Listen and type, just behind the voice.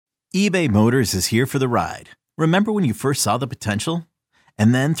eBay Motors is here for the ride. Remember when you first saw the potential?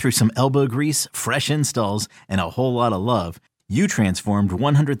 And then through some elbow grease, fresh installs, and a whole lot of love, you transformed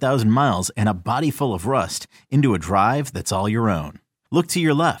 100,000 miles and a body full of rust into a drive that's all your own. Look to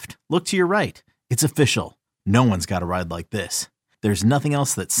your left. Look to your right. It's official. No one's got a ride like this. There's nothing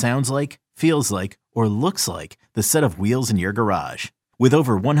else that sounds like, feels like, or looks like the set of wheels in your garage. With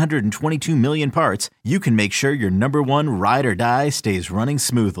over 122 million parts, you can make sure your number one ride or die stays running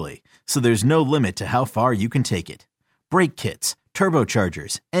smoothly. So there's no limit to how far you can take it. Brake kits,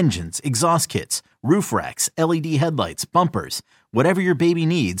 turbochargers, engines, exhaust kits, roof racks, LED headlights, bumpers, whatever your baby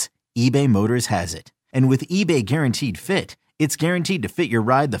needs, eBay Motors has it. And with eBay Guaranteed Fit, it's guaranteed to fit your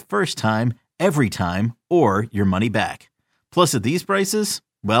ride the first time, every time, or your money back. Plus at these prices,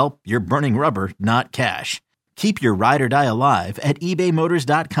 well, you're burning rubber, not cash. Keep your ride or die alive at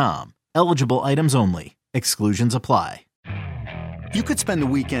ebaymotors.com. Eligible items only. Exclusions apply. You could spend the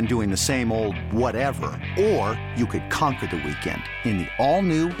weekend doing the same old whatever, or you could conquer the weekend in the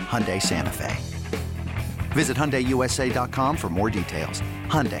all-new Hyundai Santa Fe. Visit HyundaiUSA.com for more details.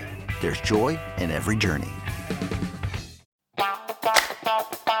 Hyundai, there's joy in every journey.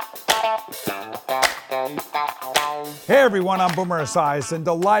 Hey everyone, I'm Boomer Esiason.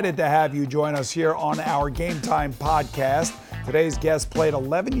 Delighted to have you join us here on our Gametime podcast. Today's guest played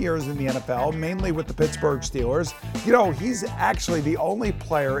 11 years in the NFL, mainly with the Pittsburgh Steelers. You know, he's actually the only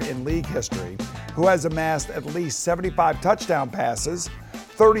player in league history who has amassed at least 75 touchdown passes,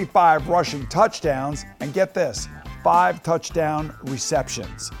 35 rushing touchdowns, and get this, 5 touchdown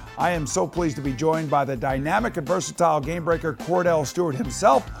receptions. I am so pleased to be joined by the dynamic and versatile game breaker Kordell Stewart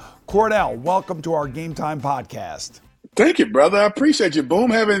himself. Kordell, welcome to our Gametime podcast. Thank you, brother. I appreciate you, Boom.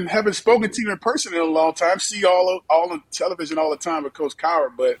 Haven't spoken to you in person in a long time. See you all on television all the time with Coach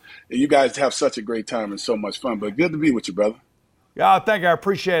Coward, but you guys have such a great time and so much fun. But good to be with you, brother. Yeah, thank you. I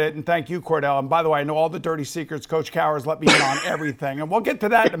appreciate it. And thank you, Kordell. And by the way, I know all the dirty secrets. Coach Coward's let me in on everything. And we'll get to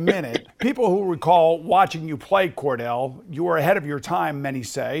that in a minute. People who recall watching you play, Kordell, you were ahead of your time, many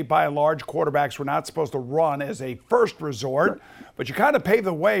say. By and large, quarterbacks were not supposed to run as a first resort. But you kind of paved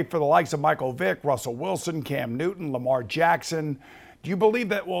the way for the likes of Michael Vick, Russell Wilson, Cam Newton, Lamar Jackson. Do you believe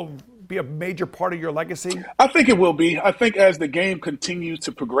that will be a major part of your legacy? I think it will be. I think as the game continues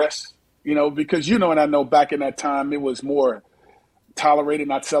to progress, because and I know back in that time it was more tolerated,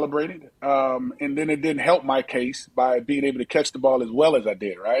 not celebrated. And then it didn't help my case by being able to catch the ball as well as I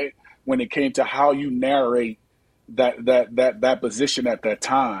did, right? When it came to how you narrate that position at that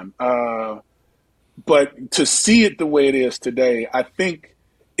time. But to see it the way it is today, I think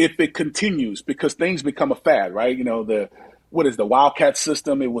if it continues, because things become a fad, right? What is the Wildcat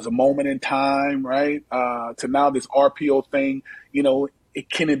system? It was a moment in time, right? To now this RPO thing,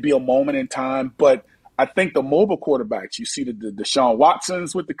 can it be a moment in time? But I think the mobile quarterbacks, you see the Deshaun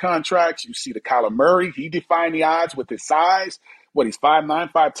Watsons with the contracts, you see the Kyler Murray, he defined the odds with his size. He's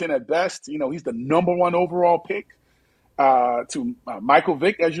 5'9", 5'10" at best. He's the number one overall pick. To Michael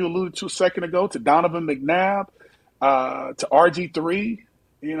Vick, as you alluded to a second ago, to Donovan McNabb, to RG3,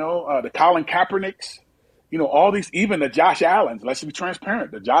 the Colin Kaepernicks, all these, even the Josh Allens. Let's be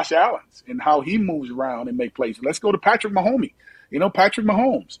transparent, the Josh Allens and how he moves around and make plays. Let's go to Patrick Mahomes.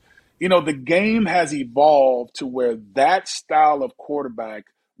 The game has evolved to where that style of quarterback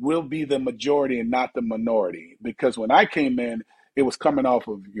will be the majority and not the minority. Because when I came in, it was coming off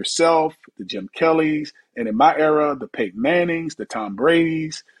of yourself, the Jim Kellys, and in my era, the Peyton Mannings, the Tom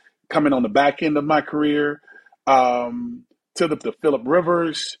Bradys, coming on the back end of my career, to the Phillip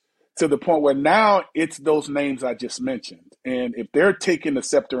Rivers, to the point where now it's those names I just mentioned. And if they're taking the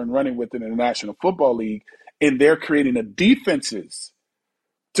scepter and running with it in the National Football League, and they're creating the defenses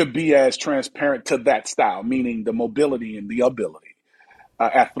to be as transparent to that style, meaning the mobility and the ability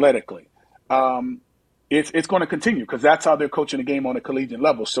athletically, it's going to continue because that's how they're coaching the game on a collegiate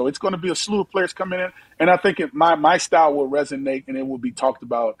level. So it's going to be a slew of players coming in. And I think my style will resonate and it will be talked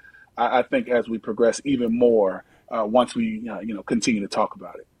about, I think, as we progress even more once we continue to talk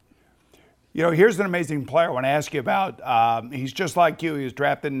about it. Here's an amazing player I want to ask you about. He's just like you. He was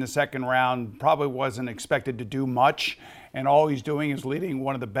drafted in the second round, probably wasn't expected to do much. And all he's doing is leading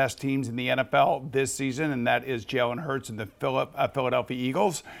one of the best teams in the NFL this season, and that is Jalen Hurts and the Philadelphia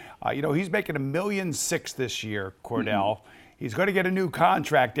Eagles. He's making $1.6 million this year, Kordell. Mm-hmm. He's going to get a new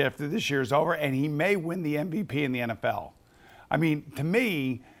contract after this year's over, and he may win the MVP in the NFL. I mean, to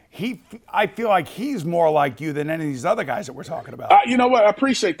me, I feel like he's more like you than any of these other guys that we're talking about. You know what? I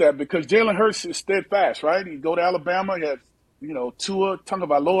appreciate that because Jalen Hurts is steadfast, right? He go to Alabama, he has Tua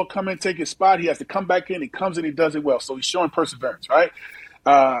Tagovailoa come in, take his spot. He has to come back in. He comes in, he does it well. So he's showing perseverance, right?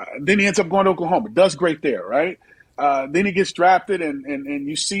 Then he ends up going to Oklahoma. Does great there, right? Then he gets drafted, and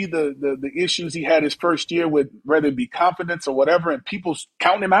you see the issues he had his first year with, whether it be confidence or whatever, and people's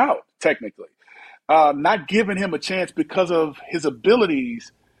counting him out, technically. Not giving him a chance because of his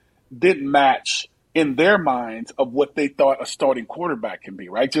abilities didn't match in their minds of what they thought a starting quarterback can be,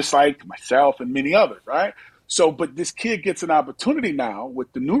 right? Just like myself and many others, right? So, but this kid gets an opportunity now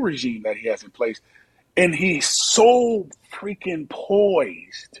with the new regime that he has in place, and he's so freaking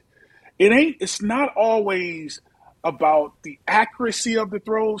poised. It's not always about the accuracy of the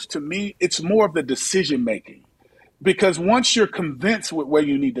throws. To me, it's more of the decision making. Because once you're convinced with where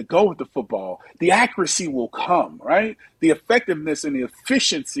you need to go with the football, the accuracy will come, right? The effectiveness and the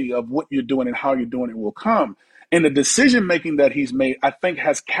efficiency of what you're doing and how you're doing it will come. And the decision-making that he's made, I think,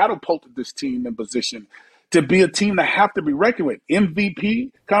 has catapulted this team in position to be a team that have to be reckoned with.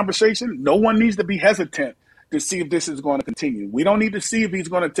 MVP conversation, no one needs to be hesitant to see if this is going to continue. We don't need to see if he's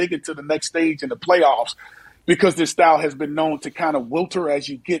going to take it to the next stage in the playoffs, because this style has been known to kind of wilter as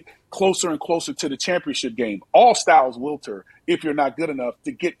you get closer and closer to the championship game. All styles wilter if you're not good enough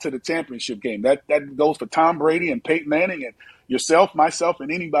to get to the championship game. That goes for Tom Brady and Peyton Manning and yourself, myself,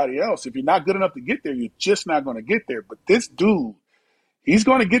 and anybody else. If you're not good enough to get there, you're just not going to get there. But this dude, he's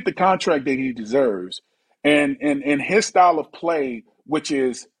going to get the contract that he deserves. And his style of play, which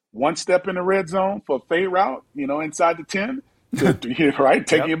is one step in the red zone for a fade route, inside the 10, right?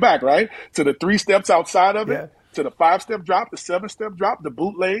 Taking it back, right? To the 3 steps outside of it, to the 5-step drop, the 7-step drop, the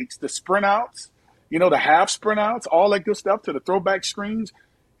bootlegs, the sprint outs, the half sprint outs, all that good stuff, to the throwback screens.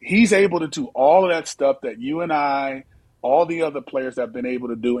 He's able to do all of that stuff that you and I, all the other players have been able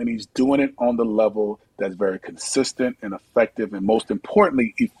to do, and he's doing it on the level that's very consistent and effective, and most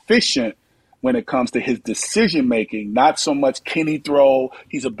importantly, efficient when it comes to his decision-making. Not so much can he throw,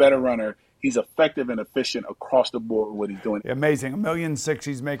 he's a better runner. He's effective and efficient across the board with what he's doing. Amazing. $1.6 million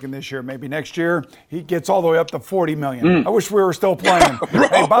he's making this year. Maybe next year he gets all the way up to $40 million. I wish we were still playing.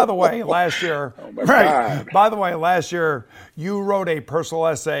 Hey, by the way, last year, last year you wrote a personal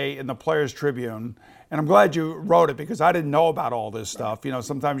essay in the Players Tribune. And I'm glad you wrote it, because I didn't know about all this stuff.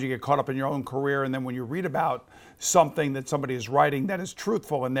 Sometimes you get caught up in your own career, and then when you read about something that somebody is writing that is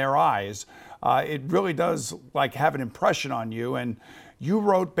truthful in their eyes, it really does have an impression on you. And you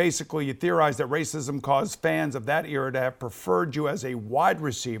wrote, basically, you theorized that racism caused fans of that era to have preferred you as a wide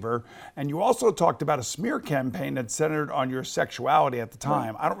receiver. And you also talked about a smear campaign that centered on your sexuality at the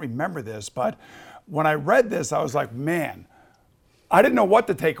time. I don't remember this, but when I read this, I was like, man, I didn't know what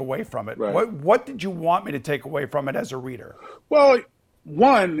to take away from it. Right. What did you want me to take away from it as a reader? Well,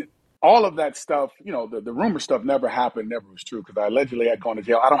 one, all of that stuff, the rumor stuff never happened, never was true, because I allegedly had gone to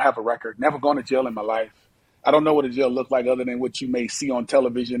jail. I don't have a record, never gone to jail in my life. I don't know what a jail looked like other than what you may see on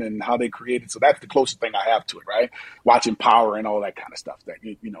television and how they create it. So that's the closest thing I have to it, right? Watching Power and all that kind of stuff that,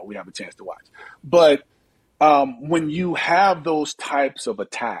 we have a chance to watch. But when you have those types of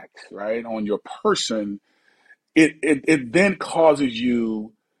attacks, right, on your person, it then causes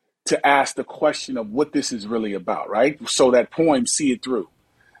you to ask the question of what this is really about, right? So that poem, See It Through,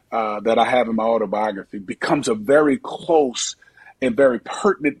 that I have in my autobiography, becomes a very close and very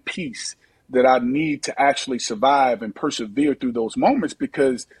pertinent piece that I need to actually survive and persevere through those moments,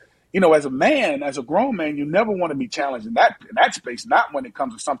 because, as a man, as a grown man, you never want to be challenged in that space, not when it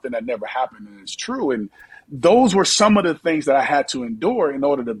comes to something that never happened and is true. And those were some of the things that I had to endure in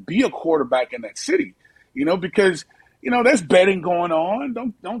order to be a quarterback in that city, because, there's betting going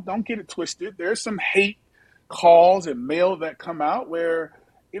on. Don't get it twisted. There's some hate calls and mail that come out where,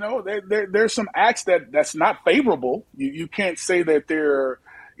 there's some acts that's not favorable. You can't say that they're,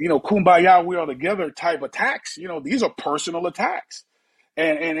 kumbaya, we are together type attacks. These are personal attacks.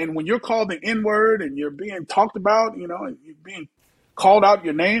 And when you're called the N-word and you're being talked about, and you're being called out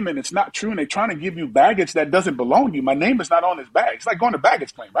your name and it's not true, and they're trying to give you baggage that doesn't belong to you. My name is not on this bag. It's like going to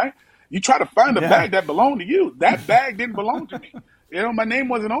baggage claim, right? You try to find a bag that belonged to you. That bag didn't belong to me. My name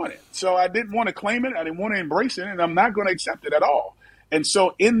wasn't on it. So I didn't want to claim it. I didn't want to embrace it, and I'm not going to accept it at all. And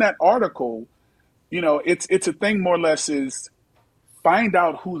so in that article, it's a thing more or less is find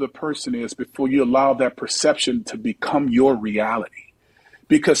out who the person is before you allow that perception to become your reality.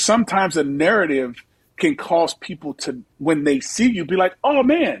 Because sometimes a narrative can cause people to, when they see you, be like, oh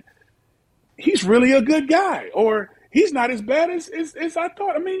man, he's really a good guy. Or he's not as bad as I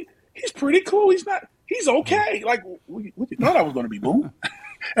thought. I mean, he's pretty cool. He's okay. Like, what you thought I was going to be, Boom?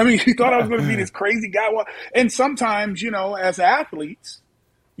 I mean, you thought I was going to be this crazy guy. And sometimes, as athletes,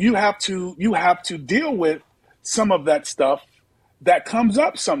 you have to deal with some of that stuff that comes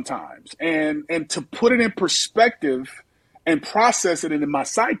up sometimes. And to put it in perspective and process it into my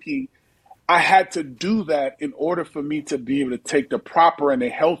psyche, I had to do that in order for me to be able to take the proper and the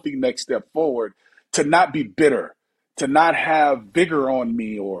healthy next step forward, to not be bitter to not have vigor on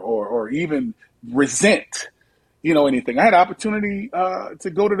me or even resent, anything. I had an opportunity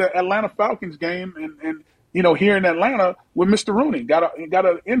to go to the Atlanta Falcons game and here in Atlanta with Mr. Rooney. Got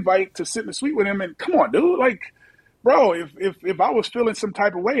an invite to sit in the suite with him. And come on, dude, like, bro, if I was feeling some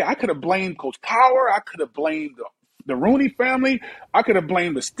type of way, I could have blamed Coach Power. I could have blamed the Rooney family. I could have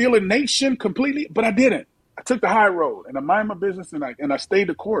blamed the Steeler Nation completely, but I didn't. I took the high road and I mind my business and I stayed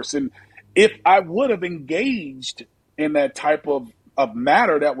the course. And if I would have engaged in that type of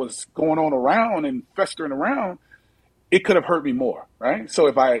matter that was going on around and festering around, it could have hurt me more, right? So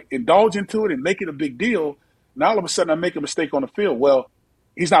if I indulge into it and make it a big deal, now all of a sudden I make a mistake on the field. Well,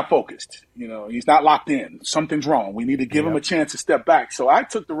 he's not focused. He's not locked in. Something's wrong. We need to give him a chance to step back. So I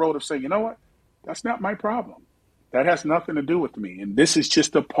took the road of saying, you know what? That's not my problem. That has nothing to do with me. And this is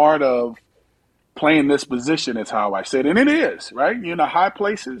just a part of playing this position is how I said. And it is, right? You're in the high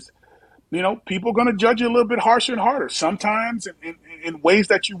places. People are going to judge you a little bit harsher and harder, sometimes in ways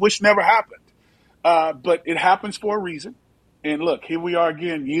that you wish never happened. But it happens for a reason. And look, here we are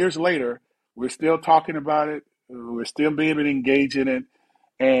again, years later. We're still talking about it. We're still being able to engage in it.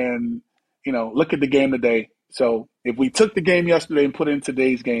 And, look at the game today. So if we took the game yesterday and put it in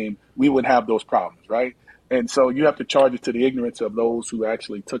today's game, we wouldn't have those problems, right? And so you have to charge it to the ignorance of those who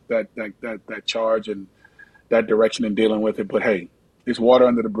actually took that charge and that direction in dealing with it. But, hey, it's water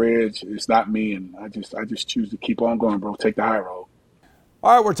under the bridge. It's not me. And I just choose to keep on going, bro. Take the high road.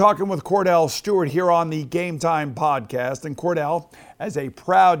 All right, we're talking with Kordell Stewart here on the Gametime podcast. And Kordell, as a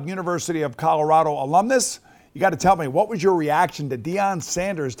proud University of Colorado alumnus, you got to tell me, what was your reaction to Deion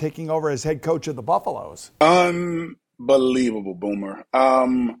Sanders taking over as head coach of the Buffaloes? Unbelievable, Boomer.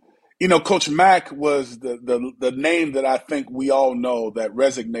 Coach Mack was the name that I think we all know that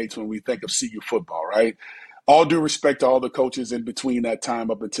resonates when we think of CU football, right? All due respect to all the coaches in between that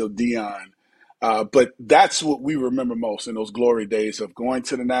time up until Deion. But that's what we remember most in those glory days of going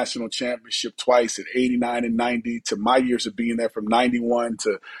to the national championship twice at 89 and 90, to my years of being there from 91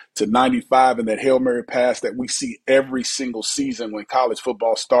 to 95, and that Hail Mary pass that we see every single season when college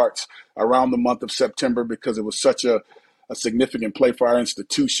football starts around the month of September, because it was such a significant play for our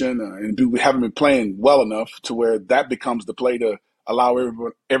institution. And we haven't been playing well enough to where that becomes the play to allow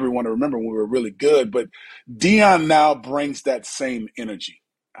everyone to remember when we were really good. But Deion now brings that same energy.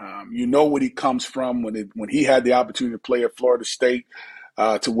 What he comes from when he had the opportunity to play at Florida State,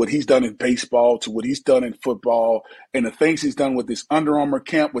 to what he's done in baseball, to what he's done in football, and the things he's done with this Under Armour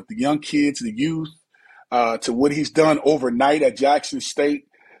camp with the young kids, the youth, to what he's done overnight at Jackson State,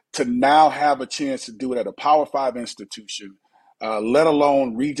 to now have a chance to do it at a Power 5 institution, let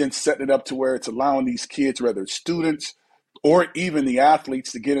alone Regents setting it up to where it's allowing these kids, whether it's students or even the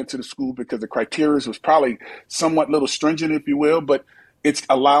athletes, to get into the school, because the criteria was probably somewhat little stringent, if you will, but it's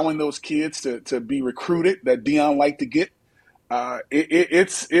allowing those kids to be recruited that Deion liked to get.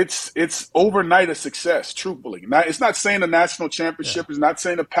 It's overnight a success, truthfully. Now, it's not saying a national championship. It's not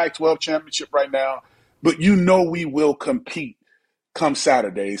saying a Pac-12 championship right now. But we will compete come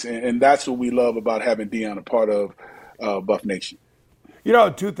Saturdays. And that's what we love about having Deion a part of Buff Nation.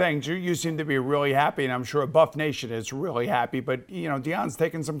 Two things. You seem to be really happy, and I'm sure Buff Nation is really happy. But, Deion's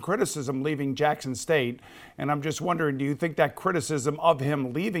taken some criticism leaving Jackson State. And I'm just wondering, do you think that criticism of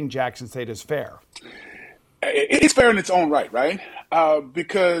him leaving Jackson State is fair? It's fair in its own right?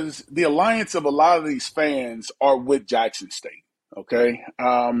 Because the alliance of a lot of these fans are with Jackson State, okay?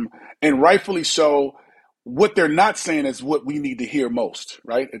 And rightfully so. What they're not saying is what we need to hear most,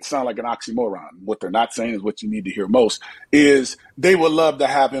 right? It sounds like an oxymoron. What they're not saying is what you need to hear most is they would love to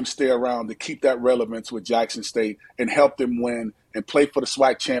have him stay around to keep that relevance with Jackson State and help them win and play for the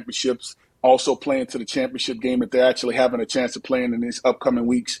SWAC championships, also playing to the championship game that they're actually having a chance of playing in these upcoming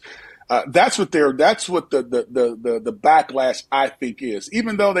weeks. That's what the backlash, I think, is.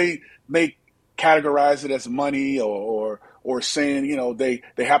 Even though they may categorize it as money or saying, they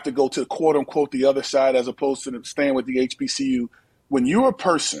have to go to quote unquote the other side as opposed to staying with the HBCU. When you're a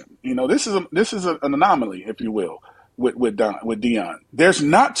person, this is an anomaly, if you will, with Deion. There's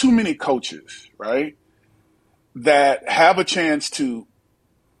not too many coaches, right, that have a chance to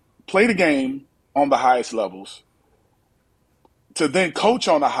play the game on the highest levels, to then coach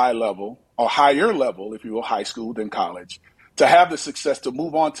on a high level or higher level, if you will, high school, then college, to have the success to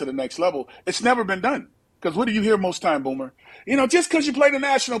move on to the next level. It's never been done. Because what do you hear most time, Boomer? Just because you play the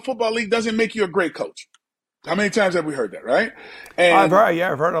National Football League doesn't make you a great coach. How many times have we heard that, right? And I've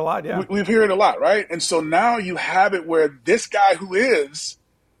heard it a lot, yeah. We've heard it a lot, right? And so now you have it where this guy who is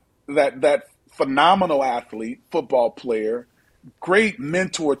that phenomenal athlete, football player, great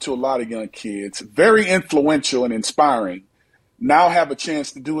mentor to a lot of young kids, very influential and inspiring, now have a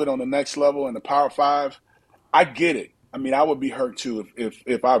chance to do it on the next level in the Power 5. I get it. I mean, I would be hurt too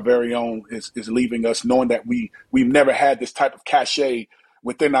if our very own is leaving us, knowing that we've never had this type of cachet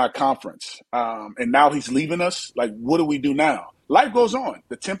within our conference. And now he's leaving us. Like, what do we do now? Life goes on.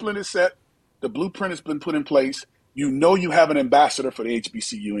 The template is set. The blueprint has been put in place. You know you have an ambassador for the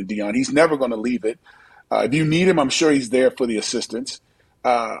HBCU in Dion. He's never going to leave it. If you need him, I'm sure he's there for the assistance.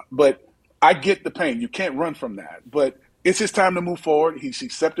 But I get the pain. You can't run from that. But it's his time to move forward. He's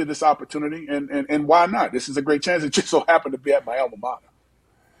accepted this opportunity, and why not? This is a great chance. It just so happened to be at my alma mater.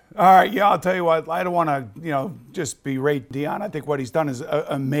 All right, yeah, I'll tell you what, I don't want to, just berate Dion. I think what he's done is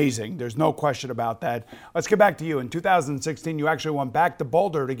amazing. There's no question about that. Let's get back to you. In 2016, you actually went back to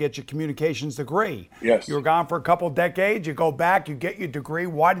Boulder to get your communications degree. Yes. You were gone for a couple decades. You go back, you get your degree.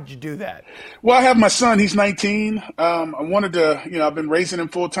 Why did you do that? Well, I have my son. He's 19. I wanted to, I've been raising him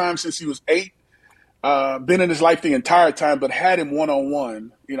full time since he was 8. Been in his life the entire time, but had him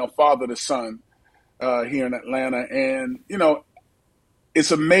one-on-one, father to son here in Atlanta. And,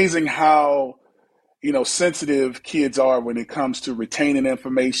 it's amazing how, sensitive kids are when it comes to retaining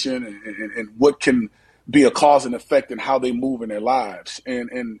information and what can be a cause and effect in how they move in their lives.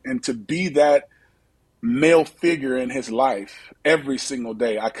 And to be that male figure in his life every single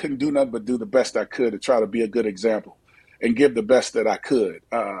day, I couldn't do nothing but do the best I could to try to be a good example and give the best that I could.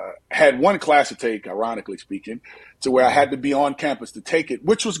 Had one class to take, ironically speaking, to where I had to be on campus to take it,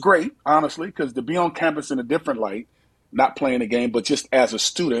 which was great, honestly, because to be on campus in a different light, not playing a game, but just as a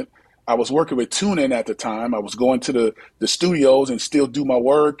student. I was working with TuneIn at the time. I was going to the studios and still do my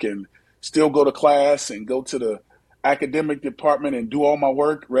work and still go to class and go to the academic department and do all my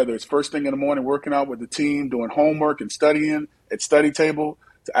work, whether it's first thing in the morning working out with the team, doing homework and studying at study table,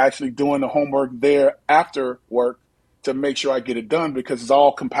 to actually doing the homework there after work to make sure I get it done, because it's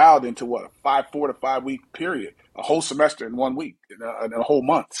all compiled into a 4 to 5 week period, a whole semester in 1 week, in a whole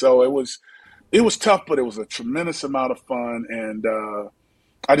month. So it was tough, but it was a tremendous amount of fun. And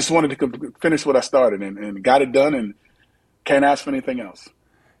I just wanted to finish what I started and got it done, and can't ask for anything else.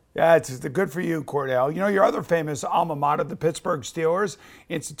 Yeah, it's good for you, Kordell. Your other famous alma mater, the Pittsburgh Steelers,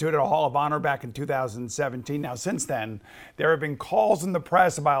 instituted a Hall of Honor back in 2017. Now, since then, there have been calls in the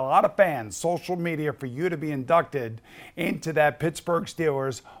press by a lot of fans, social media, for you to be inducted into that Pittsburgh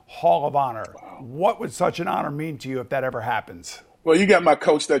Steelers Hall of Honor. Wow. What would such an honor mean to you if that ever happens? Well, you got my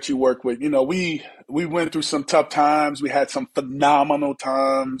coach that you work with. We went through some tough times. We had some phenomenal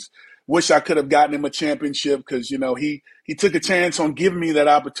times. Wish I could have gotten him a championship because, he took a chance on giving me that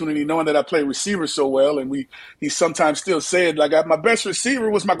opportunity, knowing that I play receiver so well. And he sometimes still said, like, my best receiver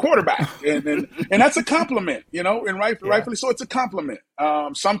was my quarterback. And that's a compliment, and rightfully so, it's a compliment.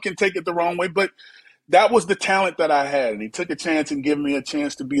 Some can take it the wrong way, but that was the talent that I had. And he took a chance and gave me a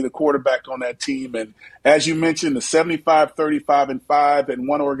chance to be the quarterback on that team. And as you mentioned, the 75, 35, and 5 in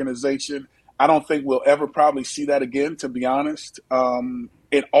one organization, I don't think we'll ever probably see that again, to be honest,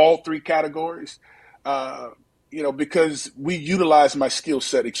 in all 3 categories. Because we utilized my skill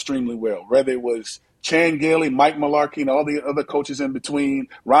set extremely well, whether it was Chan Gailey, Mike Mularkey, and all the other coaches in between,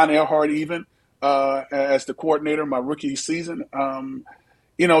 Ron Earhart even, as the coordinator my rookie season.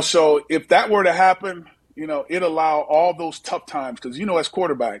 So if that were to happen, it allow all those tough times, because, as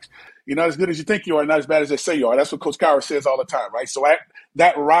quarterbacks, you're not as good as you think you are, not as bad as they say you are. That's what Coach Cowher says all the time, right? So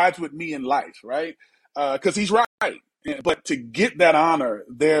that rides with me in life, right? Because he's right. But to get that honor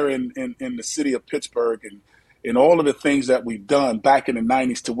there in the city of Pittsburgh and all of the things that we've done back in the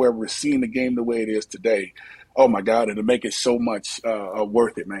 90s to where we're seeing the game the way it is today, oh, my God, it'll make it so much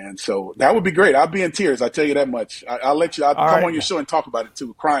worth it, man. So that would be great. I'll be in tears. I'll tell you that much. I'll let you. I'll come on your show and talk about it,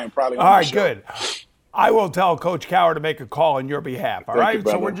 too, crying probably on the show. All right, good. I will tell Coach Cowher to make a call on your behalf, all right?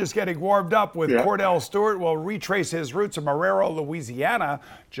 So we're just getting warmed up with Kordell Stewart. We'll retrace his roots in Marrero, Louisiana,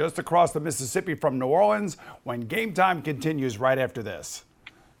 just across the Mississippi from New Orleans, when Game Time continues right after this.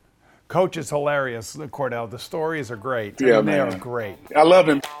 Coach is hilarious, Kordell. The stories are great. Yeah, They are great. I love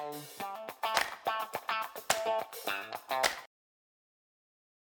him.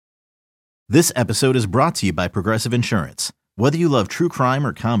 This episode is brought to you by Progressive Insurance. Whether you love true crime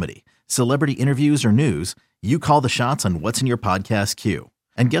or comedy, celebrity interviews or news, you call the shots on what's in your podcast queue.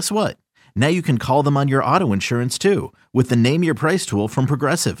 And guess what? Now you can call them on your auto insurance too, with the Name Your Price tool from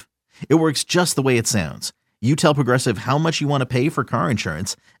Progressive. It works just the way it sounds. You tell Progressive how much you want to pay for car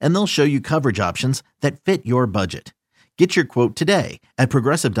insurance, and they'll show you coverage options that fit your budget. Get your quote today at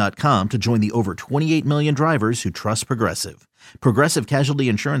Progressive.com to join the over 28 million drivers who trust Progressive. Progressive Casualty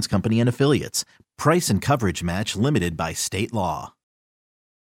Insurance Company and Affiliates. Price and coverage match limited by state law.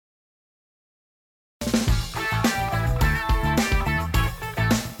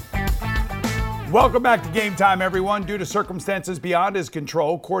 Welcome back to Game Time, everyone. Due to circumstances beyond his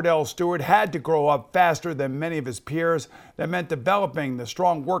control, Kordell Stewart had to grow up faster than many of his peers. That meant developing the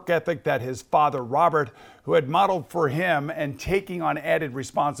strong work ethic that his father, Robert, who had modeled for him, and taking on added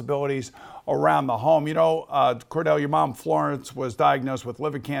responsibilities around the home. You know, Kordell, your mom, Florence, was diagnosed with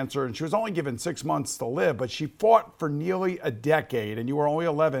liver cancer, and she was only given 6 months to live, but she fought for nearly a decade, and you were only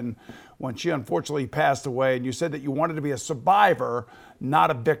 11 when she unfortunately passed away. And you said that you wanted to be a survivor, not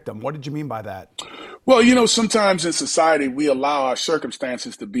a victim. What did you mean by that? Well, you know, sometimes in society, we allow our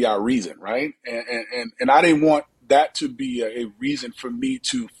circumstances to be our reason, right? And I didn't want that to be a reason for me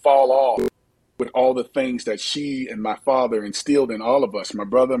to fall off with all the things that she and my father instilled in all of us, my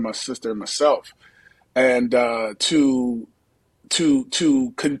brother, my sister, and myself. And to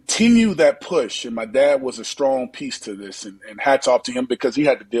continue that push, and my dad was a strong piece to this, and hats off to him because he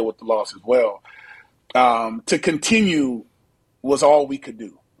had to deal with the loss as well. To continue was all we could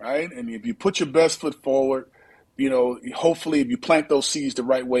do, right? And if you put your best foot forward, you know, hopefully if you plant those seeds the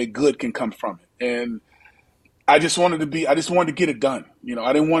right way, good can come from it. And I just wanted to get it done. You know,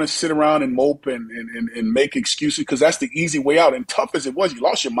 I didn't want to sit around and mope and make excuses, because that's the easy way out. And tough as it was, you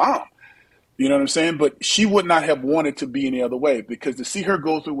lost your mom. You know what I'm saying? But she would not have wanted to be any other way, because to see her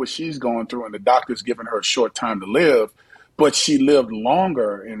go through what she's going through, and the doctor's giving her a short time to live, but she lived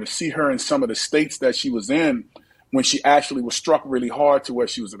longer, and to see her in some of the states that she was in when she actually was struck really hard to where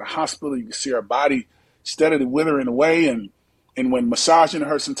she was in the hospital, you could see her body steadily withering away. And when massaging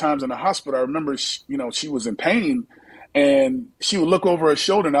her sometimes in the hospital, I remember, she was in pain, and she would look over her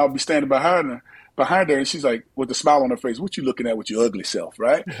shoulder, and I would be standing behind her, and she's like, with a smile on her face, "What you looking at with your ugly self,"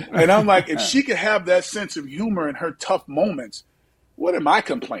 right? And I'm like, if she could have that sense of humor in her tough moments, what am I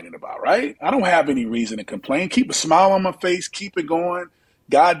complaining about, right? I don't have any reason to complain. Keep a smile on my face, keep it going.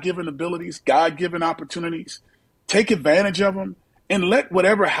 God-given abilities, God-given opportunities. Take advantage of them, and let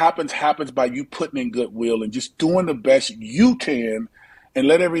whatever happens by you putting in goodwill and just doing the best you can, and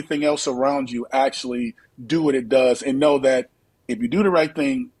let everything else around you actually do what it does, and know that if you do the right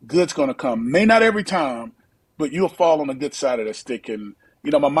thing, good's going to come. May not every time, but you'll fall on the good side of the stick. And,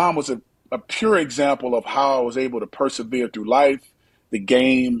 you know, my mom was a pure example of how I was able to persevere through life, the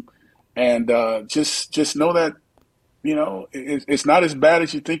game, and just know that, you know, it's not as bad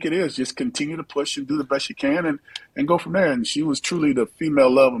as you think it is. Just continue to push and do the best you can, and go from there. And she was truly the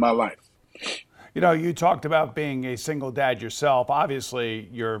female love of my life. You know, you talked about being a single dad yourself. Obviously,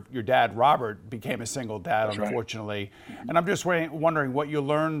 your dad, Robert, became a single dad, that's unfortunately. Right. And I'm just wondering what you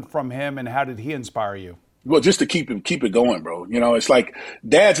learned from him, and how did he inspire you? Well, just to keep it going, bro. You know, it's like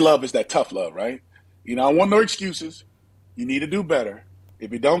dad's love is that tough love, right? You know, I want no excuses. You need to do better.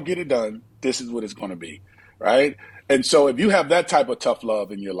 If you don't get it done, this is what it's going to be, right? And so if you have that type of tough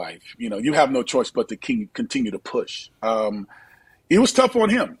love in your life, you know, you have no choice but to continue to push. It was tough on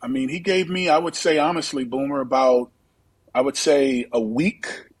him. I mean, he gave me, I would say, honestly, Boomer, about, I would say, a week,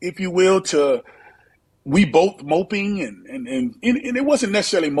 if you will, to we both moping, and it wasn't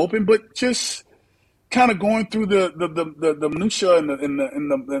necessarily moping, but just kind of going through the minutia and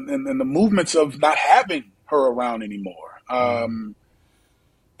the movements of not having her around anymore.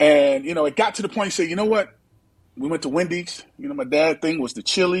 And, you know, it got to the point he said, you know what? We went to Wendy's. You know, my dad thing was the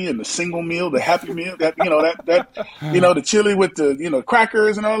chili and the single meal, the happy meal, the chili with the, you know,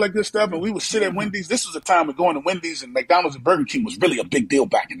 crackers and all that good stuff. And we would sit at Wendy's. This was a time of going to Wendy's, and McDonald's and Burger King was really a big deal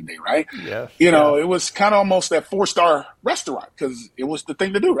back in the day, right? Yeah. You know, it was kind of almost that 4-star restaurant, because it was the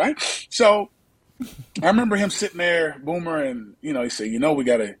thing to do, right? So I remember him sitting there, Boomer, and, you know, he said, you know, we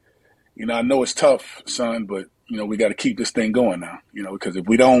got to, you know, I know it's tough, son, but, you know, we got to keep this thing going now, you know, because if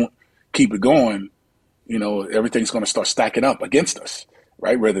we don't keep it going, you know, everything's going to start stacking up against us,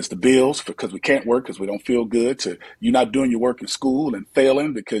 right? Whether it's the bills because we can't work because we don't feel good, to you not doing your work in school and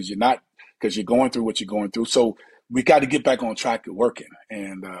failing because you're going through what you're going through. So we got to get back on track of working.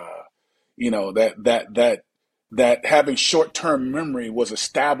 And, you know, that having short-term memory was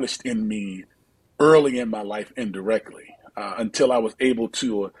established in me early in my life indirectly, until I was able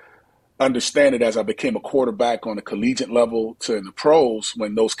to understand it as I became a quarterback on the collegiate level to in the pros,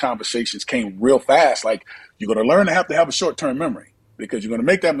 when those conversations came real fast. Like, you're going to learn to have a short-term memory, because you're going to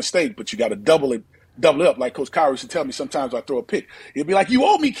make that mistake, but you got to double it up. Like Coach Kyrie used to tell me sometimes I throw a pick. He'd be like, you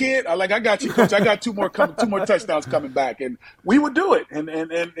owe me, kid. I got you, Coach. I got two more touchdowns coming back. And we would do it.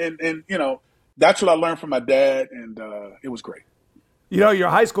 And you know, that's what I learned from my dad, and it was great. You know, your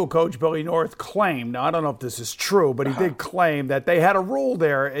high school coach, Billy North, claimed, now I don't know if this is true, but he did claim that they had a rule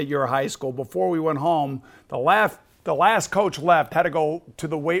there at your high school. Before we went home, the last coach left had to go to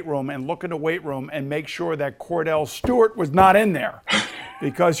the weight room and look in the weight room and make sure that Kordell Stewart was not in there,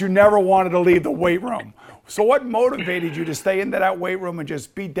 because you never wanted to leave the weight room. So what motivated you to stay into that weight room and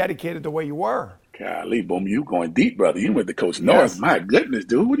just be dedicated the way you were? Golly, Boom, you going deep, brother. You went to Coach North. Yes. My goodness,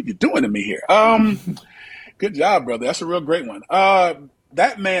 dude, what are you doing to me here? Good job, brother. That's a real great one.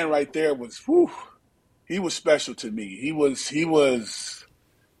 That man right there was, he was special to me. He was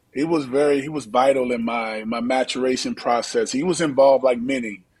vital in my maturation process. He was involved like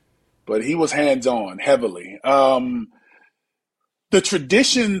many, but he was hands-on heavily. The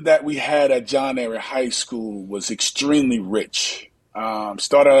tradition that we had at John Ehret High School was extremely rich.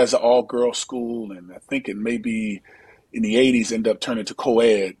 Started out as an all-girls school, and I think it maybe in the 80s ended up turning to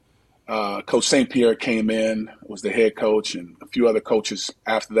co-ed. Coach St. Pierre came in, was the head coach, and a few other coaches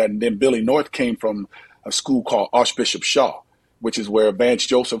after that. And then Billy North came from a school called Archbishop Shaw, which is where Vance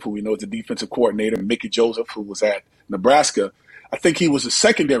Joseph, who we know is the defensive coordinator, and Mickey Joseph, who was at Nebraska, I think he was a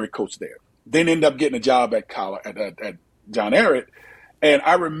secondary coach there. Then ended up getting a job at John Ehret. And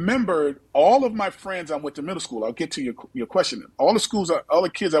I remembered all of my friends I went to middle school. I'll get to your question. All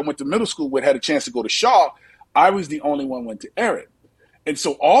the kids I went to middle school with had a chance to go to Shaw. I was the only one went to Ehret. And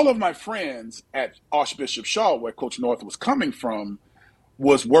so all of my friends at Archbishop Shaw, where Coach North was coming from,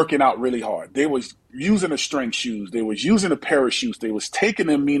 was working out really hard. They was using the strength shoes. They was using the parachutes. They was taking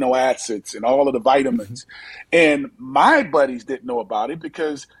the amino acids and all of the vitamins. And my buddies didn't know about it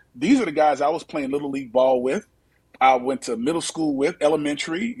because these are the guys I was playing Little League ball with. I went to middle school with,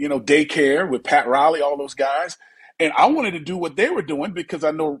 elementary, daycare with Pat Riley, all those guys. And I wanted to do what they were doing because I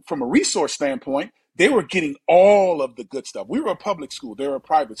know from a resource standpoint, they were getting all of the good stuff. We were a public school. They were a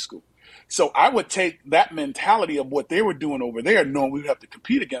private school. So I would take that mentality of what they were doing over there, knowing we would have to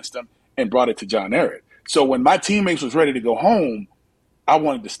compete against them, and brought it to John Ehret. So when my teammates was ready to go home, I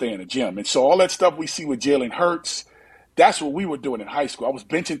wanted to stay in the gym. And so all that stuff we see with Jalen Hurts, that's what we were doing in high school. I was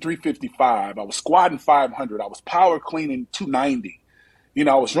benching 355. I was squatting 500. I was power cleaning 290.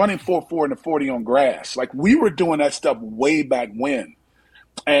 I was running 4.4 in the 40 on grass. Like, we were doing that stuff way back when.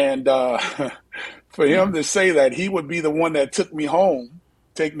 And for him to say that he would be the one that take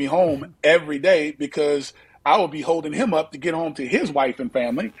me home every day because I would be holding him up to get home to his wife and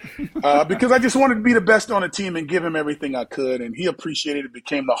family because I just wanted to be the best on the team and give him everything I could. And he appreciated it,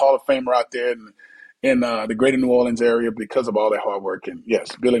 became the Hall of Famer out there in the greater New Orleans area because of all that hard work. And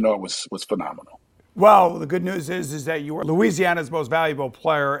yes, Billy North was phenomenal. Well, the good news is that you were Louisiana's most valuable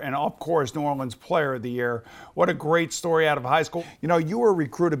player and, of course, New Orleans Player of the Year. What a great story out of high school. You were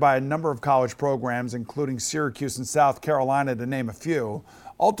recruited by a number of college programs, including Syracuse and South Carolina, to name a few.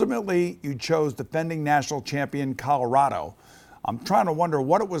 Ultimately, you chose defending national champion Colorado. I'm trying to wonder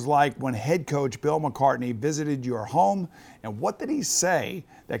what it was like when head coach Bill McCartney visited your home, and what did he say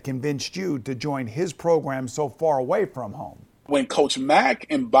that convinced you to join his program so far away from home? When Coach Mack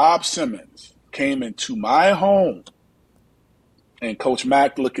and Bob Simmons came into my home, and Coach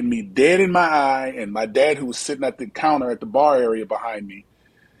Mack looking me dead in my eye, and my dad, who was sitting at the counter at the bar area behind me,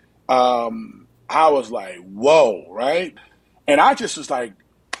 I was like, whoa, right? And I just was like,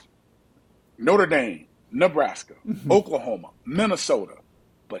 Notre Dame, Nebraska, Oklahoma, Minnesota,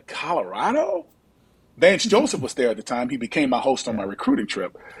 but Colorado? Vance Joseph was there at the time. He became my host on my recruiting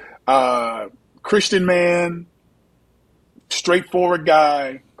trip. Christian man, straightforward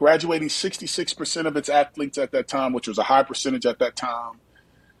guy, graduating 66% of its athletes at that time, which was a high percentage at that time.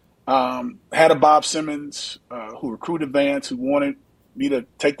 Had a Bob Simmons who recruited Vance, who wanted me to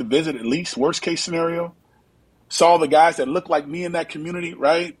take the visit at least, worst case scenario. Saw the guys that looked like me in that community,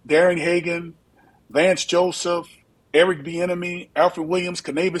 right? Darren Hagan, Vance Joseph, Eric Bieniemy, Alfred Williams,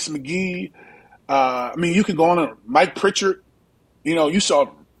 Canavis McGee. You can go on Mike Pritchard. You saw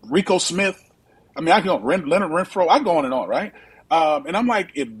Rico Smith. I can go on Leonard Renfro. I go on and on, right? And I'm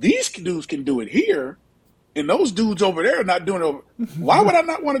like, if these dudes can do it here, and those dudes over there are not doing it over, why would I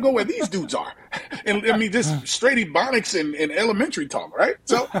not want to go where these dudes are? And just straight ebonics and elementary talk, right?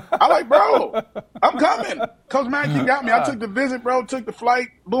 So I'm like, bro, I'm coming. Coach Mack, you got me. I took the visit, bro, took the flight,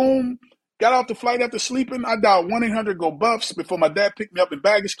 boom, got off the flight after sleeping. I dialed 1-800-GO-BUFFS before my dad picked me up in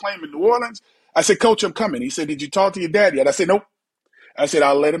baggage claim in New Orleans. I said, Coach, I'm coming. He said, did you talk to your dad yet? I said, nope. I said,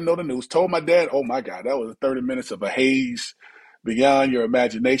 I'll let him know the news. Told my dad, oh, my God, that was 30 minutes of a haze beyond your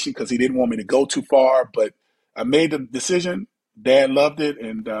imagination because he didn't want me to go too far. But I made the decision. Dad loved it,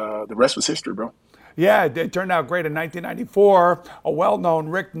 and the rest was history, bro. Yeah, it turned out great in 1994. A well-known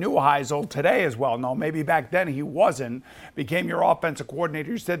Rick Neuheisel, today is well-known, maybe back then he wasn't, became your offensive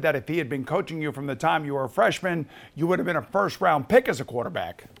coordinator. You said that if he had been coaching you from the time you were a freshman, you would have been a first-round pick as a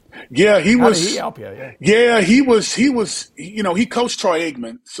quarterback. Yeah, he was. How did he help you? Yeah, he was. He coached Troy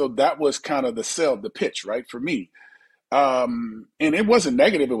Aikman, so that was kind of the pitch, right, for me. And it wasn't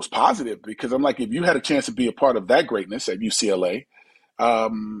negative; it was positive because I'm like, if you had a chance to be a part of that greatness at UCLA,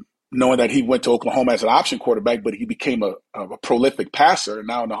 knowing that he went to Oklahoma as an option quarterback, but he became a prolific passer,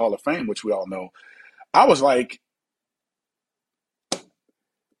 now in the Hall of Fame, which we all know. I was like,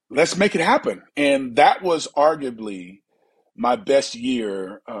 let's make it happen. And that was arguably my best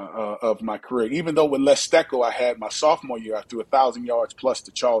year of my career. Even though with Les Stecco, I had my sophomore year, I threw 1,000 yards plus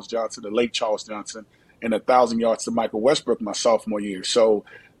to Charles Johnson, the late Charles Johnson, and 1,000 yards to Michael Westbrook my sophomore year. So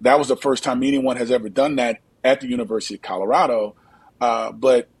that was the first time anyone has ever done that at the University of Colorado.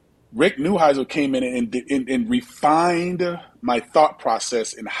 But Rick Neuheisel came in and refined my thought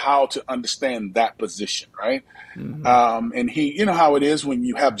process in how to understand that position, right? Mm-hmm. And he, you know how it is when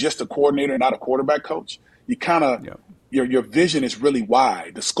you have just a coordinator, not a quarterback coach. You kind of your vision is really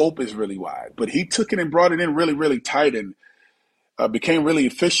wide, the scope is really wide. But he took it and brought it in really, really tight, and became really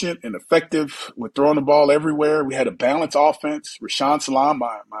efficient and effective with throwing the ball everywhere. We had a balanced offense. Rashaan Salam,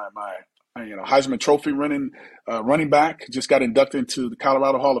 my Heisman Trophy running back, just got inducted into the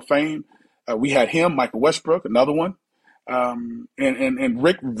Colorado Hall of Fame. We had him, Michael Westbrook, another one. And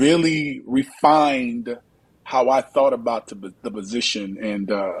Rick really refined how I thought about the position,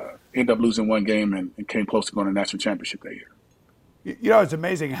 and ended up losing one game and came close to going to the national championship that year. You know, it's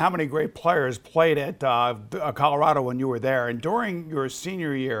amazing how many great players played at Colorado when you were there. And during your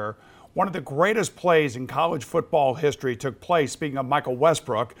senior year, one of the greatest plays in college football history took place, speaking of Michael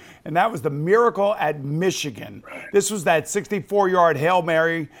Westbrook, and that was the miracle at Michigan. This was that 64-yard Hail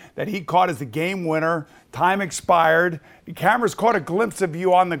Mary that he caught as the game winner. Time expired. The cameras caught a glimpse of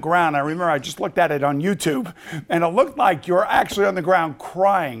you on the ground. I remember I just looked at it on YouTube, and it looked like you were actually on the ground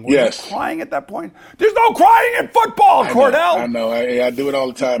crying. Were you crying at that point? There's no crying in football, Kordell. I know. I do it all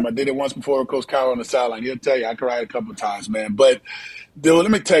the time. I did it once before with Coach Kyle on the sideline. He'll tell you I cried a couple of times, man. But dude, let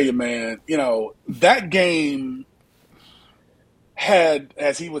me tell you, man, you know, that game had,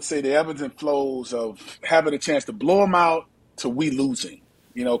 as he would say, the ebbs and flows of having a chance to blow him out to we losing,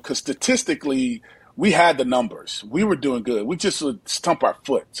 you know, because statistically we had the numbers. We were doing good. We just would stump our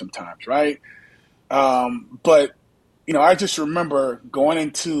foot sometimes, right? But, you know, I just remember going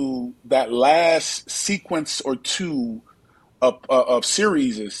into that last sequence or two of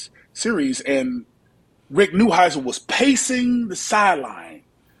series, and Rick Neuheisel was pacing the sideline,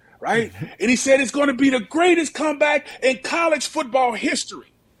 right? And he said it's going to be the greatest comeback in college football history.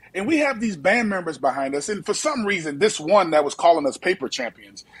 And we have these band members behind us. And for some reason, this one that was calling us paper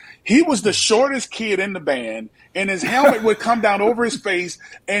champions, he was the shortest kid in the band, and his helmet would come down over his face,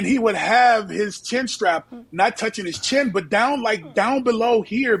 and he would have his chin strap not touching his chin, but down below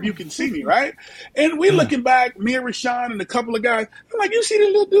here, if you can see me, right? And we looking back, me and Rashaan and a couple of guys, I'm like, you see the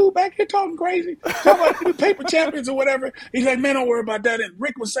little dude back here talking crazy? Talking about the paper champions or whatever. He's like, man, don't worry about that. And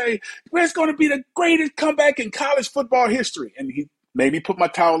Rick would say, well, it's going to be the greatest comeback in college football history. And he made me put my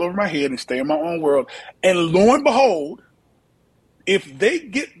towel over my head and stay in my own world. And lo and behold, if they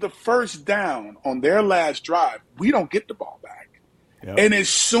get the first down on their last drive, we don't get the ball back. Yep. And as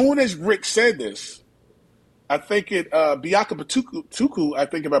soon as Rick said this, I think Biaka Batuku, I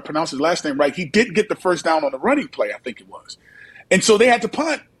think if I pronounce his last name right, he did get the first down on the running play, I think it was. And so they had to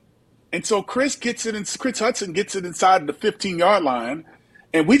punt. And so Chris Hudson gets it inside the 15-yard line.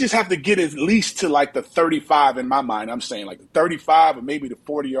 And we just have to get at least to like the 35 in my mind. I'm saying like the 35 or maybe the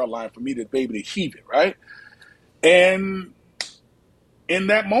 40-yard line for me to be able to heave it, right? And in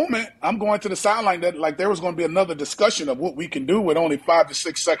that moment, I'm going to the sideline that like there was going to be another discussion of what we can do with only 5 to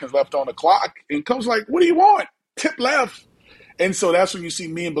 6 seconds left on the clock. And Coach like, what do you want? Tip left. And so that's when you see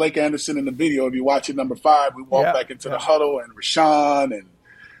me and Blake Anderson in the video. If you watch it, number 5, we walk back into the huddle, and Rashaan and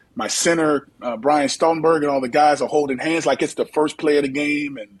my center, Brian Stoltenberg, and all the guys are holding hands like it's the first play of the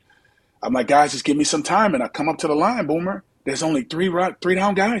game. And I'm like, guys, just give me some time. And I come up to the line, Boomer. There's only three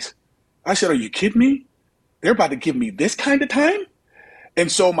down guys. I said, are you kidding me? They're about to give me this kind of time? And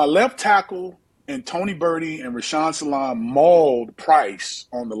so my left tackle and Tony Birdie and Rashaan Salam mauled Price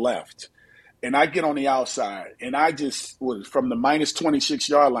on the left. And I get on the outside, and I just was from the minus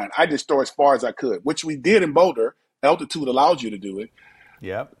 26-yard line. I just throw as far as I could, which we did in Boulder. Altitude allows you to do it.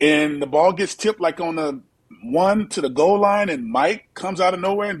 Yep. And the ball gets tipped like on the 1 to the goal line, and Mike comes out of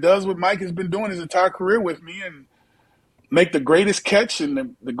nowhere and does what Mike has been doing his entire career with me and make the greatest catch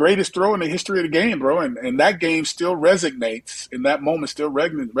and the greatest throw in the history of the game, bro. And that game still resonates, and that moment still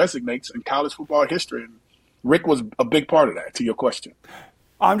resonates in college football history. And Rick was a big part of that, to your question.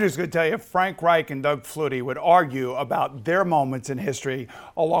 I'm just going to tell you, Frank Reich and Doug Flutie would argue about their moments in history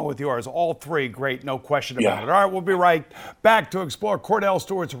along with yours. All three great, no question about it. All right, we'll be right back to explore Kordell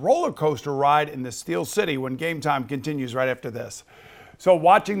Stewart's roller coaster ride in the Steel City when Game Time continues right after this. So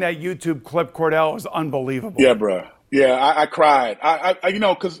watching that YouTube clip, Kordell, was unbelievable. Yeah, bro. Yeah, I cried. I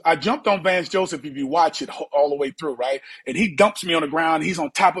because I jumped on Vance Joseph, if you watch it all the way through, right? And he dumps me on the ground. He's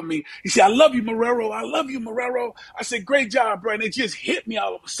on top of me. He said, I love you, Marrero. I love you, Marrero. I said, great job, bro. And it just hit me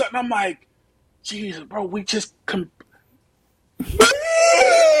all of a sudden. I'm like, Jesus, bro, we just and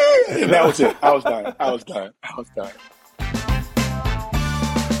that was it. I was done.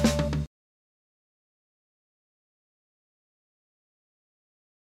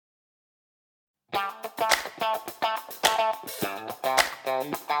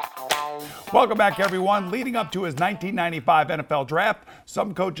 Welcome back, everyone. Leading up to his 1995 NFL draft,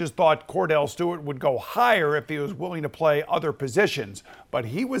 some coaches thought Kordell Stewart would go higher if he was willing to play other positions. But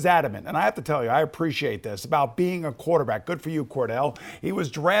he was adamant, and I have to tell you, I appreciate this, about being a quarterback. Good for you, Kordell. He was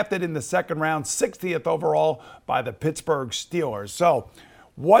drafted in the second round, 60th overall by the Pittsburgh Steelers. So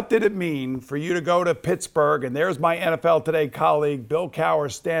what did it mean for you to go to Pittsburgh? And there's my NFL Today colleague, Bill Cowher,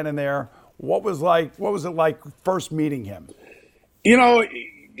 standing there. What was it like first meeting him? You know,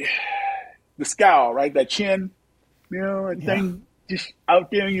 the scowl, right? That chin, that thing just out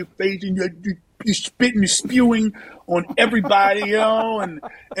there in your face, and you're spitting, you're spewing on everybody, and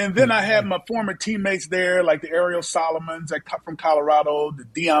then I had my former teammates there, like the Ariel Solomons from Colorado, the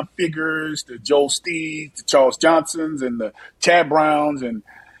Deion Figures, the Joel Steeds, the Charles Johnsons, and the Chad Browns, and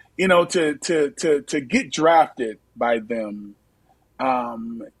to get drafted by them.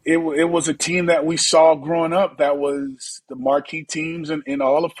 It was a team that we saw growing up that was the marquee teams in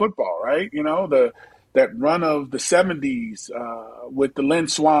all of football, right? That run of the 70s with the Lynn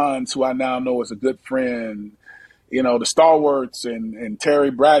Swans, who I now know is a good friend, the Stalwarts and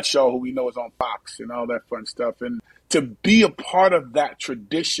Terry Bradshaw, who we know is on Fox and all that fun stuff. And to be a part of that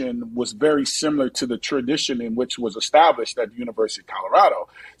tradition was very similar to the tradition in which was established at the University of Colorado.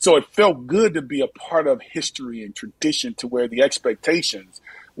 So it felt good to be a part of history and tradition to where the expectations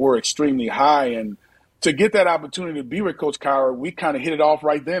were extremely high. And to get that opportunity to be with Coach Cowher, we kind of hit it off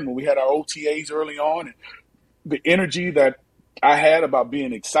right then when we had our OTAs early on. And the energy that I had about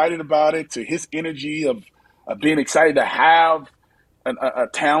being excited about it, to his energy of being excited to have a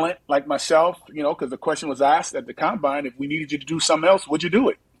talent like myself, because the question was asked at the combine, if we needed you to do something else, would you do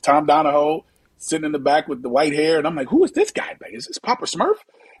it? Tom Donahoe sitting in the back with the white hair, and I'm like, who is this guy? Is this Papa Smurf?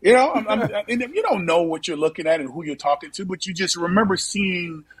 And you don't know what you're looking at and who you're talking to, but you just remember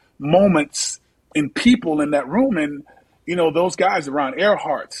seeing moments and people in that room, and those guys around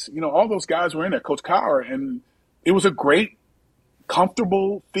Earhart's, all those guys were in there, Coach Cowher, and it was a great,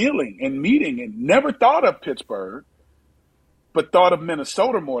 comfortable feeling and meeting, and never thought of Pittsburgh, but thought of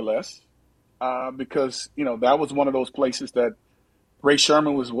Minnesota more or less, because that was one of those places that Ray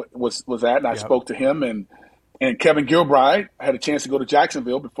Sherman was at, and I spoke to him, and Kevin Gilbride had a chance to go to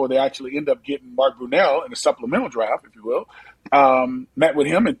Jacksonville before they actually ended up getting Mark Brunell in a supplemental draft, if you will. Met with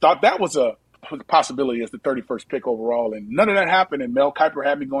him and thought that was a possibility as the 31st pick overall, and none of that happened. And Mel Kiper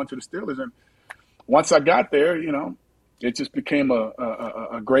had me going to the Steelers, and once I got there, it just became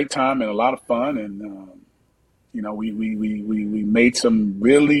a great time and a lot of fun, and we made some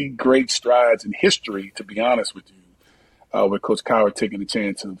really great strides in history, to be honest with you, with Coach Cowher taking the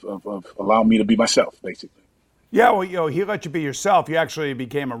chance of allowing me to be myself, basically. Yeah, well, he let you be yourself. You actually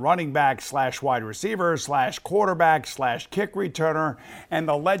became a running back / wide receiver / quarterback / kick returner, and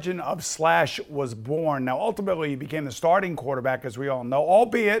the legend of Slash was born. Now, ultimately, you became the starting quarterback, as we all know,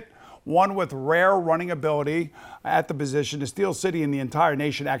 albeit one with rare running ability at the position. The Steel City and the entire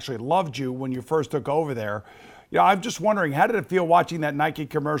nation actually loved you when you first took over there. I'm just wondering, how did it feel watching that Nike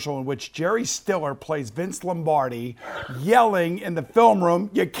commercial in which Jerry Stiller plays Vince Lombardi, yelling in the film room,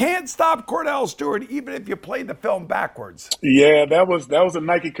 "You can't stop Kordell Stewart, even if you play the film backwards"? Yeah, that was a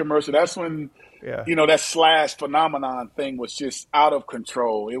Nike commercial. That's when that Slash phenomenon thing was just out of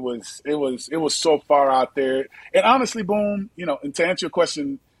control. It was so far out there. And honestly, Boom, and to answer your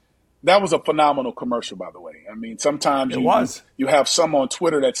question, that was a phenomenal commercial, by the way. I mean, sometimes you have some on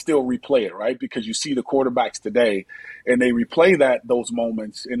Twitter that still replay it, right? Because you see the quarterbacks today, and they replay those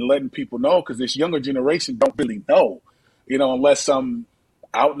moments and letting people know, because this younger generation don't really know, unless I'm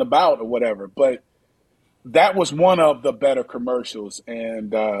out and about or whatever. But that was one of the better commercials, and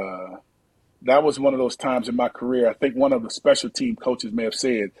that was one of those times in my career. I think one of the special team coaches may have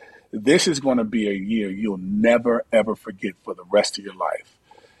said, "This is going to be a year you'll never, ever forget for the rest of your life."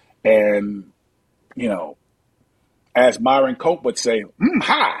 And, as Myron Cope would say,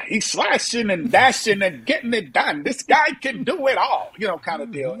 he's slashing and dashing and getting it done. This guy can do it all, kind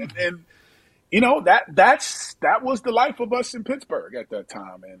of deal. And that was the life of us in Pittsburgh at that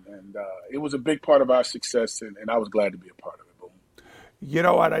time. And it was a big part of our success, and I was glad to be a part of it. Boom. You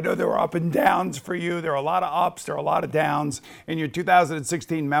know what? I know there were up and downs for you. There are a lot of ups, there are a lot of downs. In your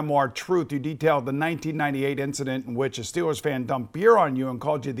 2016 memoir, Truth, you detailed the 1998 incident in which a Steelers fan dumped beer on you and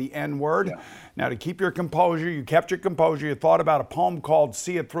called you the N-word. Yeah. Now, to keep your composure, you kept your composure. You thought about a poem called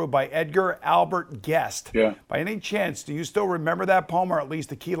See It Through by Edgar Albert Guest. Yeah. By any chance, do you still remember that poem, or at least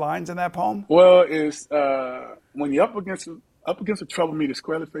the key lines in that poem? Well, it's when you're up against a trouble meter,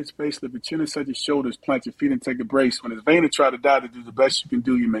 squarely face to face, lift your chin and set your shoulders, plant your feet and take a brace. When it's vain to try to die, to do the best you can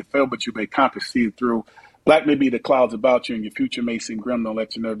do, you may fail, but you may conquer, see it through. Black may be the clouds about you, and your future may seem grim. Don't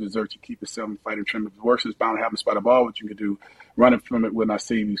let your nerve desert you. Keep yourself and fight and trim. If the worst is bound to happen, in spite of all what you can do, running from it will not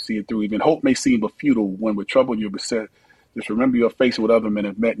save you, see it through. Even hope may seem but futile when with trouble you're beset. Just remember you're facing what other men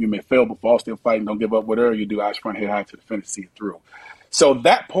have met. You may fail, but fall still fighting. Don't give up whatever you do. Eyes front, head high to the finish, see it through. So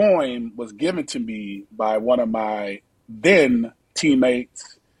that poem was given to me by one of my then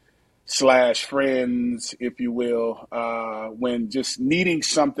teammates / friends, if you will, when just needing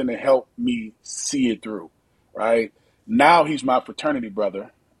something to help me see it through, right? Now he's my fraternity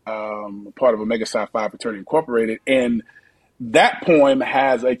brother, part of Omega Psi Phi Fraternity Incorporated, and that poem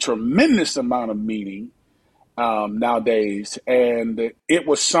has a tremendous amount of meaning nowadays, and it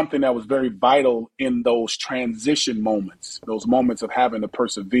was something that was very vital in those transition moments, those moments of having to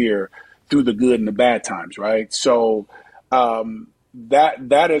persevere through the good and the bad times, right? So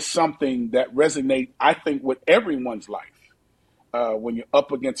that is something that resonates, I think, with everyone's life. When you're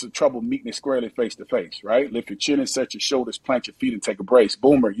up against a trouble, meeting it squarely face to face, right? Lift your chin and set your shoulders, plant your feet and take a brace.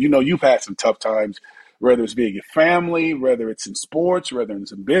 Boomer, you know you've had some tough times, whether it's being your family, whether it's in sports, whether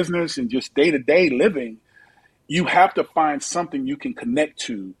it's in business, and just day-to-day living. You have to find something you can connect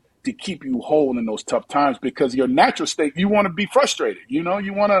to keep you whole in those tough times, because your natural state, you want to be frustrated. You know,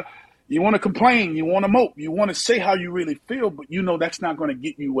 you want to complain, you want to mope, you want to say how you really feel, but you know that's not going to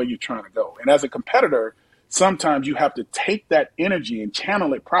get you where you're trying to go. And as a competitor, sometimes you have to take that energy and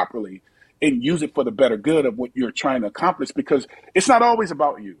channel it properly and use it for the better good of what you're trying to accomplish, because it's not always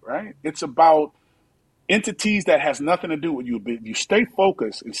about you, right? It's about entities that has nothing to do with you. But if you stay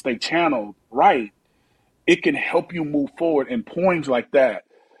focused and stay channeled right, it can help you move forward. And poems like that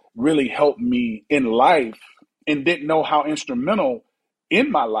really helped me in life, and didn't know how instrumental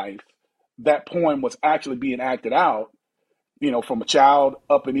in my life that poem was actually being acted out, you know, from a child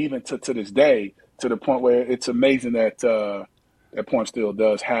up and even to this day, to the point where it's amazing that that poem still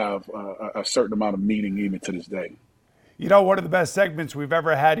does have a certain amount of meaning even to this day. You know, one of the best segments we've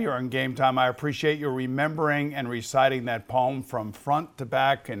ever had here on Game Time. I appreciate you remembering and reciting that poem from front to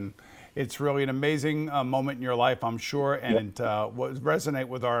back, and it's really an amazing moment in your life, I'm sure, and it will resonate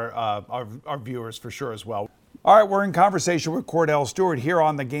with our viewers for sure as well. All right, we're in conversation with Kordell Stewart here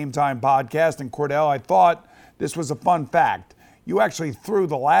on the Game Time podcast. And Kordell, I thought this was a fun fact. You actually threw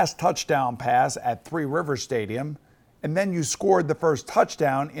the last touchdown pass at Three Rivers Stadium, and then you scored the first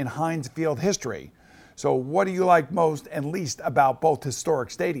touchdown in Heinz Field history. So what do you like most and least about both historic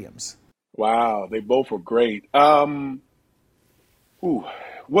stadiums? Wow, they both were great. Well,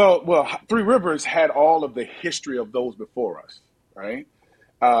 Three Rivers had all of the history of those before us, right?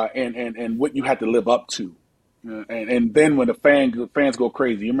 And what you had to live up to. And then when the fans go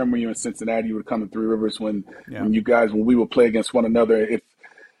crazy, you remember when you were in Cincinnati, you would come to Three Rivers when we would play against one another, if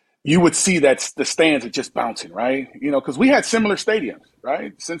you would see that the stands are just bouncing, right? You know, because we had similar stadiums,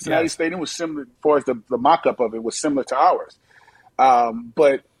 right? Cincinnati Stadium was similar, as far as the mock-up of it was similar to ours.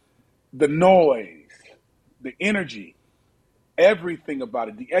 But the noise, the energy, everything about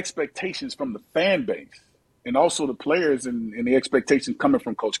it, the expectations from the fan base, and also the players and the expectations coming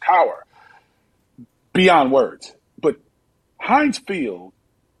from Coach Cowher, beyond words. But Heinz Field,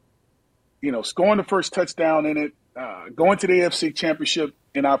 you know, scoring the first touchdown in it, going to the AFC Championship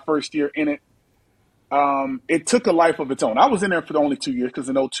in our first year in it, it took a life of its own. I was in there for the only 2 years, because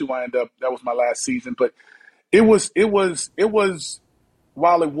in 2002 that was my last season. But it was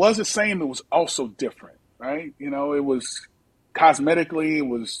while it was the same, it was also different, right? You know, it was cosmetically,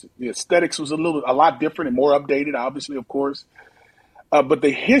 the aesthetics was a lot different and more updated, obviously, of course. But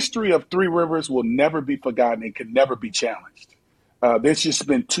the history of Three Rivers will never be forgotten. It can never be challenged. There's just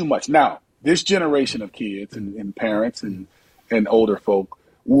been too much. Now, this generation of kids and parents and older folk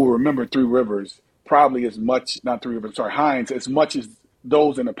will remember Three Rivers probably as much, Heinz, as much as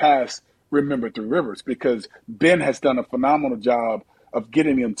those in the past remember Three Rivers, because Ben has done a phenomenal job of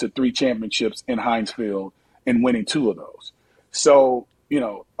getting them to 3 championships in Heinz Field and winning 2 of those. So, you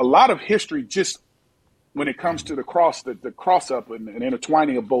know, a lot of history just when it comes to the cross-up and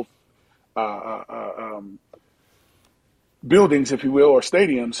intertwining of both buildings, if you will, or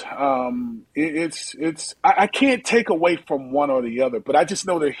stadiums. I can't take away from one or the other, but I just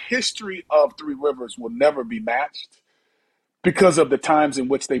know the history of Three Rivers will never be matched. because of the times in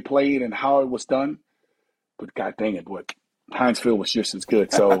which they played and how it was done. But God dang it, what Heinz Field was just as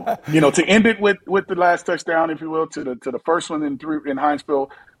good. So, to end it with the last touchdown, if you will, to the first one in Heinz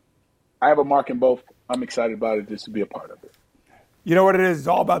Field, I have a mark in both. I'm excited about it just to be a part of it. You know what it is? It's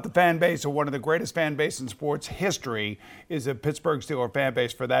all about the fan base. And one of the greatest fan base in sports history is a Pittsburgh Steelers fan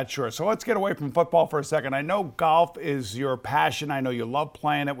base, for that sure. So let's get away from football for a second. I know golf is your passion. I know you love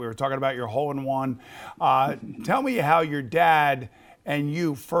playing it. We were talking about your hole-in-one. Tell me how your dad and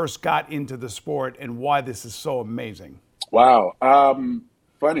you first got into the sport and why this is so amazing. Wow.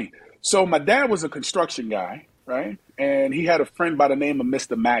 Funny. So my dad was a construction guy, right? And he had a friend by the name of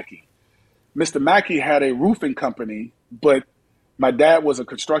Mr. Mackey. Mr. Mackey had a roofing company, but my dad was a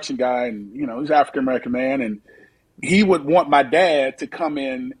construction guy, and, he's an African-American man, and he would want my dad to come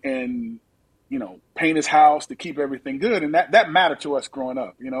in and, paint his house to keep everything good. And that mattered to us growing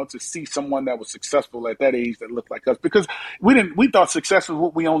up, to see someone that was successful at that age that looked like us, because we thought success was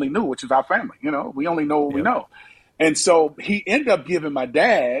what we only knew, which is our family. We only know what we know. And so he ended up giving my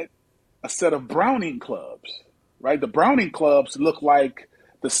dad a set of Browning clubs, right? The Browning clubs look like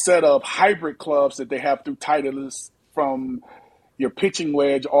the set of hybrid clubs that they have through Titleist, from your pitching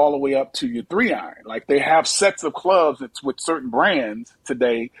wedge all the way up to your 3-iron. Like, they have sets of clubs that's with certain brands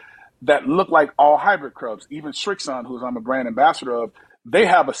today that look like all hybrid clubs. Even Strixon, who I'm a brand ambassador of, they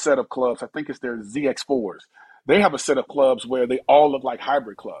have a set of clubs. I think it's their ZX4s. They have a set of clubs where they all look like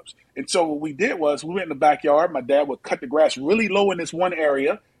hybrid clubs. And so what we did was we went in the backyard. My dad would cut the grass really low in this one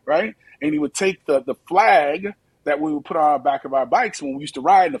area, right? And he would take the flag that we would put on our back of our bikes when we used to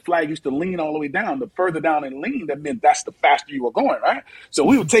ride, and the flag used to lean all the way down. The further down it leaned, that meant that's the faster you were going, right? So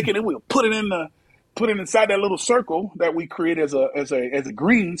we would take it and we would put it inside that little circle that we created as a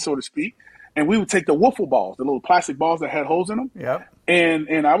green, so to speak. And we would take the wiffle balls, the little plastic balls that had holes in them. Yep.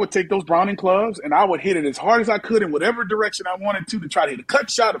 And I would take those Browning clubs and I would hit it as hard as I could in whatever direction I wanted to try to hit a cut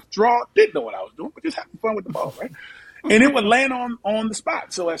shot, a draw. Didn't know what I was doing, but just having fun with the ball, right? And it would land on the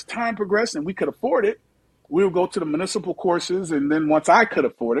spot. So as time progressed and we could afford it, we would go to the municipal courses, and then once I could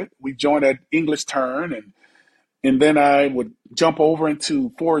afford it, we joined at English Turn, and then I would jump over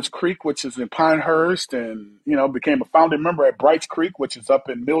into Forest Creek, which is in Pinehurst, and became a founding member at Brights Creek, which is up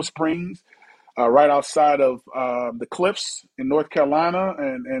in Mill Springs, right outside of the Cliffs in North Carolina,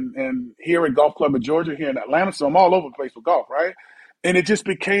 and here at Golf Club of Georgia here in Atlanta. So I'm all over the place with golf, right? And it just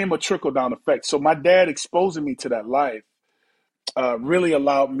became a trickle down effect. So my dad exposing me to that life really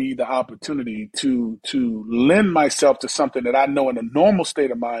allowed me the opportunity to lend myself to something that I know in a normal state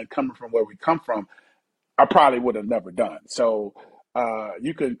of mind, coming from where we come from, I probably would have never done. So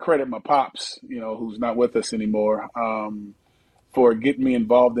you can credit my pops, who's not with us anymore, for getting me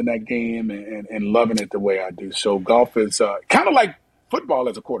involved in that game and loving it the way I do. So golf is kind of like football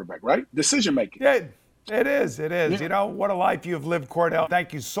as a quarterback, right? Decision making. Yeah. It is. Yeah. What a life you've lived, Kordell.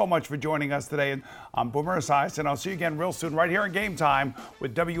 Thank you so much for joining us today. I'm Boomer Esiason. I'll see you again real soon right here in Game Time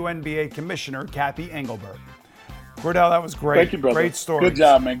with WNBA Commissioner Kathy Engelbert. Kordell, that was great. Thank you, brother. Great story. Good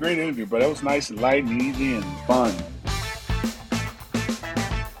job, man. Great interview, but that was nice and light and easy and fun.